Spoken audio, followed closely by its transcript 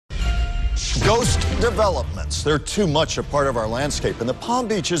Ghost developments. They're too much a part of our landscape. And the Palm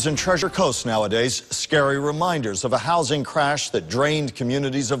Beaches and Treasure Coast nowadays, scary reminders of a housing crash that drained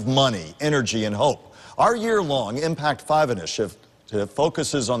communities of money, energy, and hope. Our year-long Impact 5 initiative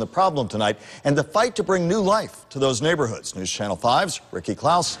focuses on the problem tonight and the fight to bring new life to those neighborhoods. News Channel 5's Ricky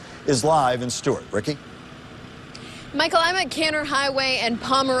Klaus is live in Stewart. Ricky? Michael, I'm at Canner Highway and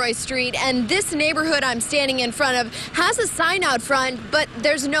Pomeroy Street, and this neighborhood I'm standing in front of has a sign out front, but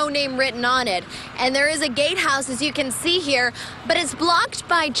there's no name written on it. And there is a gatehouse, as you can see here, but it's blocked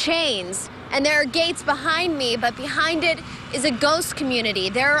by chains. And there are gates behind me, but behind it is a ghost community.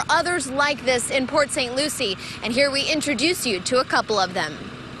 There are others like this in Port St. Lucie, and here we introduce you to a couple of them.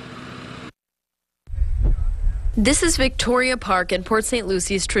 This is Victoria Park in Port St.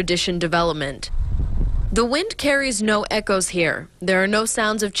 Lucie's Tradition development. The wind carries no echoes here. There are no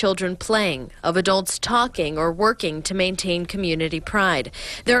sounds of children playing, of adults talking or working to maintain community pride.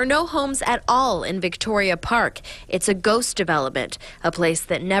 There are no homes at all in Victoria Park. It's a ghost development, a place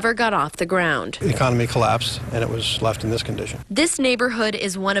that never got off the ground. The economy collapsed and it was left in this condition. This neighborhood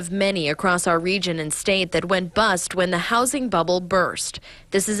is one of many across our region and state that went bust when the housing bubble burst.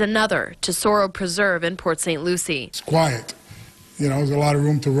 This is another, Tesoro Preserve in Port St. Lucie. It's quiet. You know, there's a lot of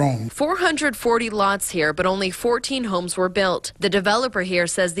room to roam. 440 lots here, but only 14 homes were built. The developer here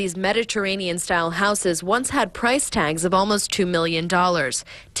says these Mediterranean-style houses once had price tags of almost $2 million.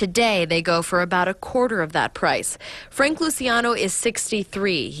 Today, they go for about a quarter of that price. Frank Luciano is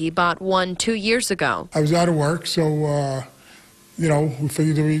 63. He bought one 2 years ago. I was out of work, so, you know, we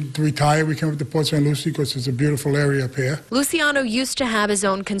figured to retire. We came up to Port St. Lucie because it's a beautiful area up here. Luciano used to have his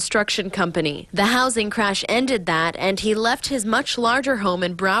own construction company. The housing crash ended that, and he left his much larger home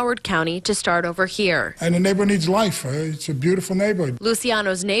in Broward County to start over here. And the neighborhood needs life. It's a beautiful neighborhood.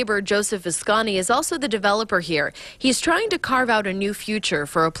 Luciano's neighbor, Joseph Visconti, is also the developer here. He's trying to carve out a new future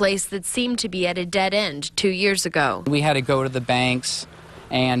for a place that seemed to be at a dead end 2 years ago. We had to go to the banks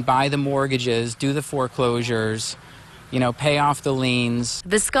and buy the mortgages, do the foreclosures, you know, pay off the liens.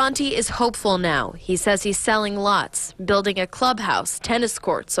 Visconti is hopeful now. He says he's selling lots, building a clubhouse, tennis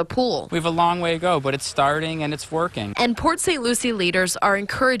courts, a pool. We have a long way to go, but it's starting and it's working. And Port St. Lucie leaders are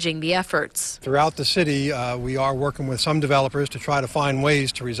encouraging the efforts. Throughout the city, we are working with some developers to try to find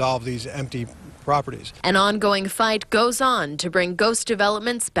ways to resolve these empty properties. An ongoing fight goes on to bring ghost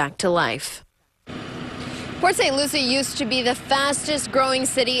developments back to life. Port St. Lucie used to be the fastest growing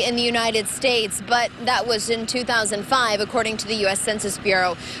city in the United States, but that was in 2005, according to the U.S. Census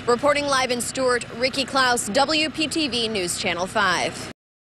Bureau. Reporting live in Stewart, Ricky Klaus, WPTV News Channel 5.